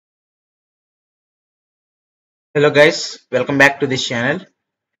Hello guys, welcome back to this channel.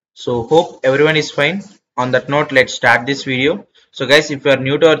 So hope everyone is fine. On that note, let's start this video. So guys, if you are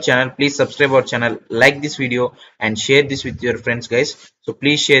new to our channel, please subscribe our channel, like this video and share this with your friends guys. So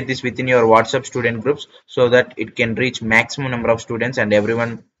please share this within your WhatsApp student groups so that it can reach maximum number of students and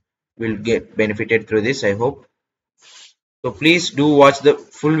everyone will get benefited through this, I hope. So please do watch the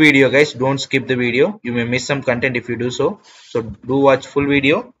full video guys. Don't skip the video. You may miss some content if you do so. So do watch full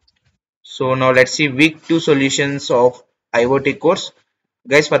video. So now let's see week 2 solutions of IoT course.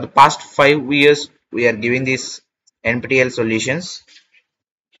 Guys, for the past 5 years, we are giving these NPTEL solutions.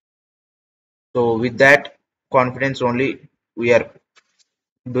 So with that confidence only, we are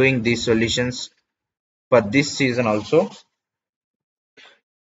doing these solutions for this season also.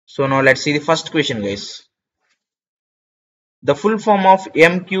 So now let's see the first question, guys. The full form of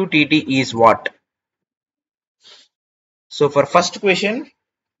MQTT is what? So for first question,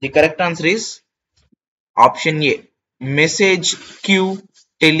 the correct answer is option A, message queue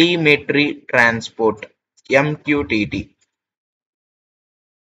telemetry transport, MQTT.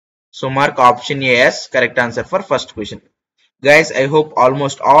 So mark option A as correct answer for first question. Guys, I hope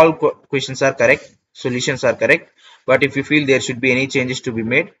almost all questions are correct, solutions are correct. But if you feel there should be any changes to be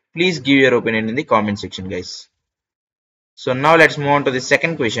made, please give your opinion in the comment section, guys. So now let's move on to the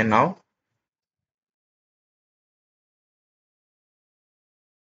second question now.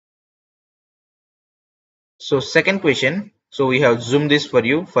 So second question, so we have zoomed this for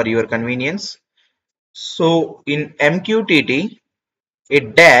you for your convenience. So in MQTT, a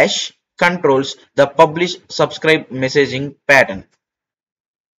dash controls the publish subscribe messaging pattern.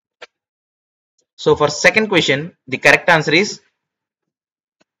 So for second question, the correct answer is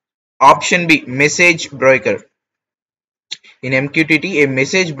option B, message broker. In MQTT, a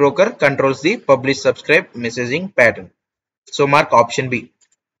message broker controls the publish subscribe messaging pattern. So mark option B.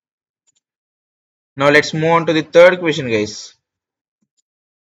 Now let's move on to the third question, guys.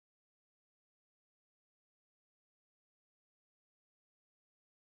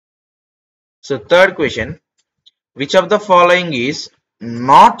 So third question, which of the following is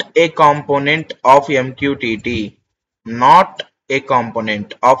not a component of MQTT? Not a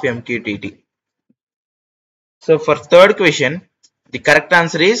component of MQTT. So for third question, the correct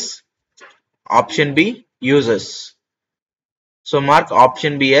answer is option B, users. So mark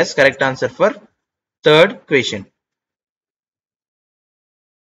option B as correct answer for third question.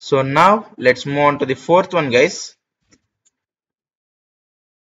 So now let's move on to the fourth one, guys.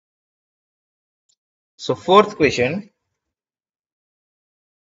 So fourth question,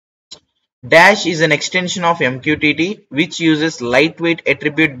 dash is an extension of MQTT which uses lightweight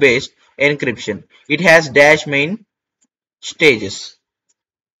attribute based encryption. It has dash main stages.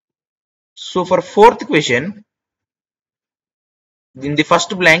 So for fourth question, in the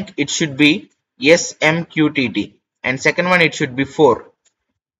first blank it should be SMQTT and second one it should be 4.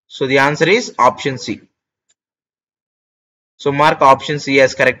 So the answer is option C. So mark option C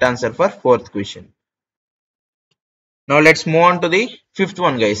as correct answer for fourth question. Now let's move on to the fifth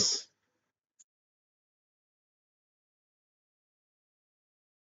one, guys.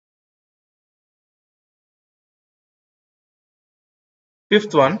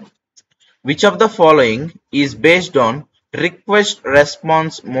 Fifth one, which of the following is based on request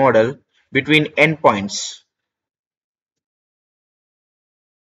response model between endpoints?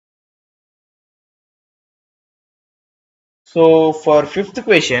 So for fifth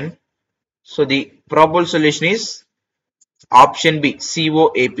question, so the probable solution is option B,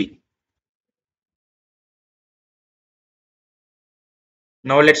 COAP.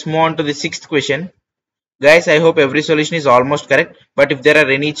 Now let's move on to the sixth question. Guys, I hope every solution is almost correct, but if there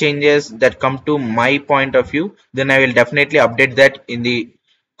are any changes that come to my point of view, then I will definitely update that in the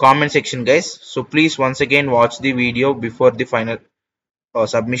comment section, guys. So please once again watch the video before the final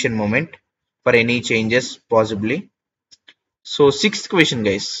submission moment for any changes possibly. So sixth question,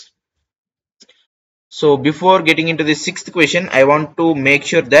 guys. So before getting into the sixth question, I want to make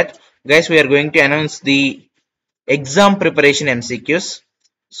sure that, guys, we are going to announce the exam preparation MCQs.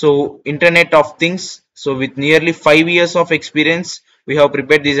 So Internet of Things. So with nearly 5 years of experience, we have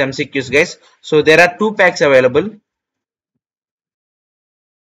prepared these MCQs, guys. So there are 2 packs available.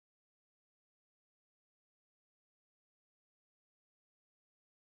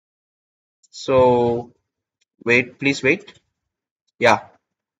 So wait, please wait. Yeah.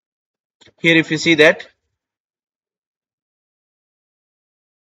 Here if you see that,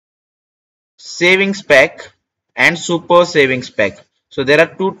 savings pack and super savings pack. So there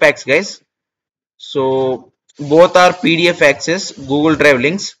are 2 packs, guys. So both are PDF access, Google Drive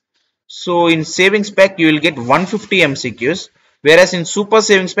links. So in savings pack you will get 150 MCQs, whereas in super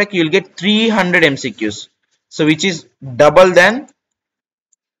savings pack you will get 300 MCQs. So which is double than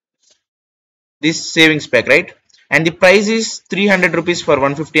this savings pack, right? And the price is 300 rupees for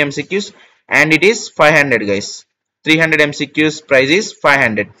 150 MCQs, and it is 500, guys. 300 MCQs price is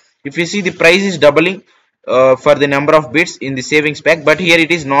 500. If you see, the price is doubling for the number of bits in the savings pack, but here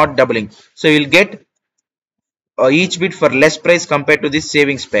it is not doubling. So you will get each bit for less price compared to this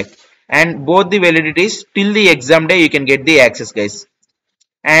savings pack. And both the validities till the exam day you can get the access, guys.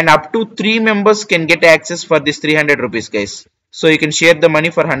 And up to 3 members can get access for this 300 rupees, guys. So you can share the money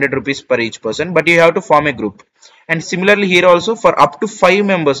for 100 rupees per each person, but you have to form a group. And similarly here also for up to 5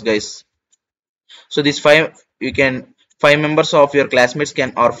 members, guys. So this 5 members of your classmates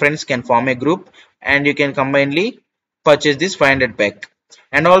can or friends can form a group, and you can combinedly purchase this 500 pack.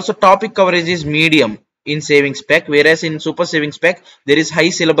 And also topic coverage is medium in savings pack, whereas in super savings pack there is high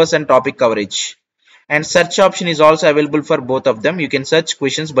syllabus and topic coverage. And search option is also available for both of them. You can search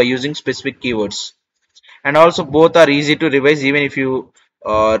questions by using specific keywords. And also both are easy to revise, even if you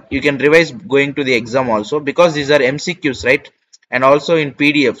can revise going to the exam also, because these are MCQs, right? And also in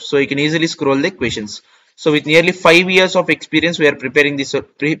PDF, so you can easily scroll the questions. So with nearly 5 years of experience, we are preparing this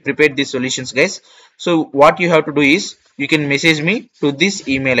prepared these solutions, guys. So what you have to do is you can message me to this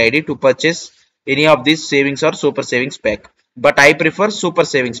email ID to purchase any of these savings or super savings pack, but I prefer super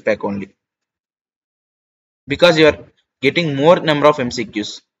savings pack only, because you are getting more number of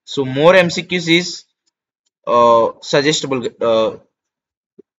MCQs. So more MCQs is suggestible,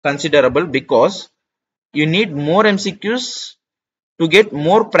 considerable, because you need more MCQs to get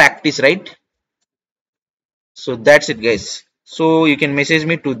more practice, right? So that's it, guys. So you can message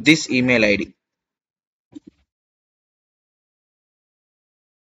me to this email ID.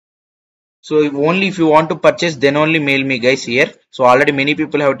 So if you want to purchase, then only mail me, guys, here. So already many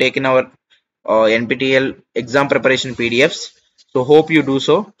people have taken our NPTEL exam preparation PDFs. So hope you do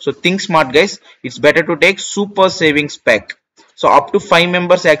so. So think smart, guys. It's better to take super savings pack. So up to 5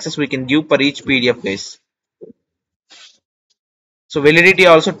 members access we can give per each PDF, guys. So validity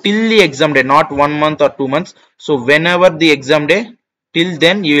also till the exam day, not 1 month or 2 months. So whenever the exam day, till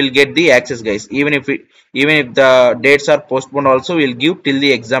then you will get the access, guys. Even if the dates are postponed also, we'll give till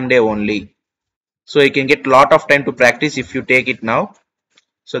the exam day only. So you can get lot of time to practice if you take it now.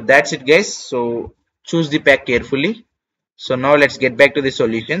 So that's it, guys. So choose the pack carefully. So now let's get back to the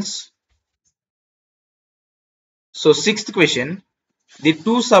solutions. So sixth question, the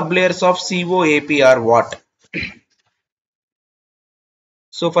two sublayers of COAP are what?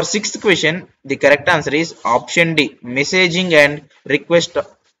 So for sixth question, the correct answer is option D, messaging and request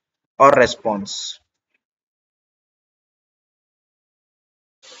or response.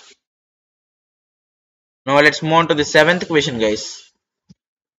 Now let's move on to the seventh question, guys.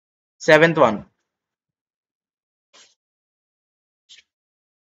 Seventh one.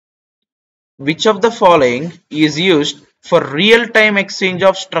 Which of the following is used for real-time exchange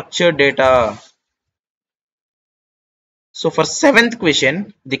of structured data? So for seventh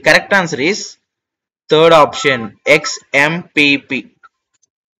question, the correct answer is third option, XMPP.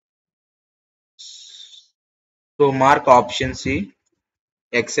 So mark option C,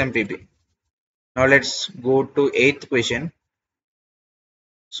 XMPP. Now let's go to eighth question.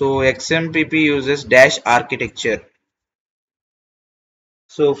 So XMPP uses dash architecture.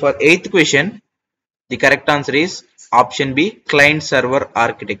 So for eighth question, the correct answer is option B, client server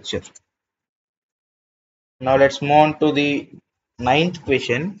architecture. Now let's move on to the ninth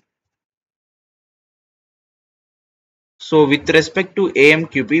question. So with respect to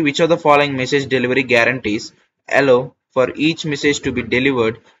AMQP, which of the following message delivery guarantees allow for each message to be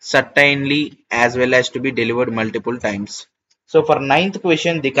delivered certainly as well as to be delivered multiple times? So for ninth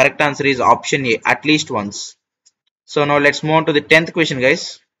question, the correct answer is option A, at least once. So now let's move on to the 10th question,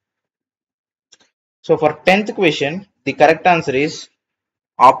 guys. So for 10th question, the correct answer is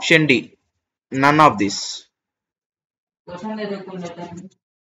option D, none of this.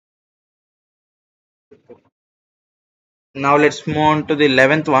 Now let's move on to the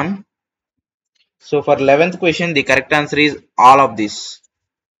 11th one. So for 11th question, the correct answer is all of this.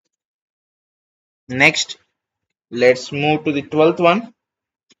 Next, let's move to the 12th one.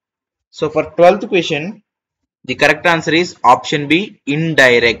 So for 12th question, the correct answer is option B,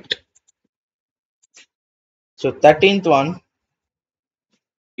 indirect. So 13th one,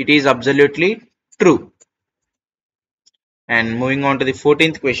 it is absolutely true. And moving on to the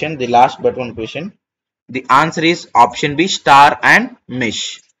 14th question, the last but one question, the answer is option B, star and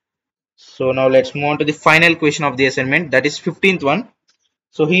mesh. So now let's move on to the final question of the assignment, that is 15th one.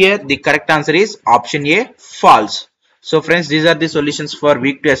 So here the correct answer is option A, false. So friends, these are the solutions for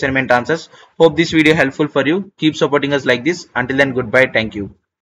week 2 assignment answers. Hope this video helpful for you. Keep supporting us like this. Until then, goodbye. Thank you.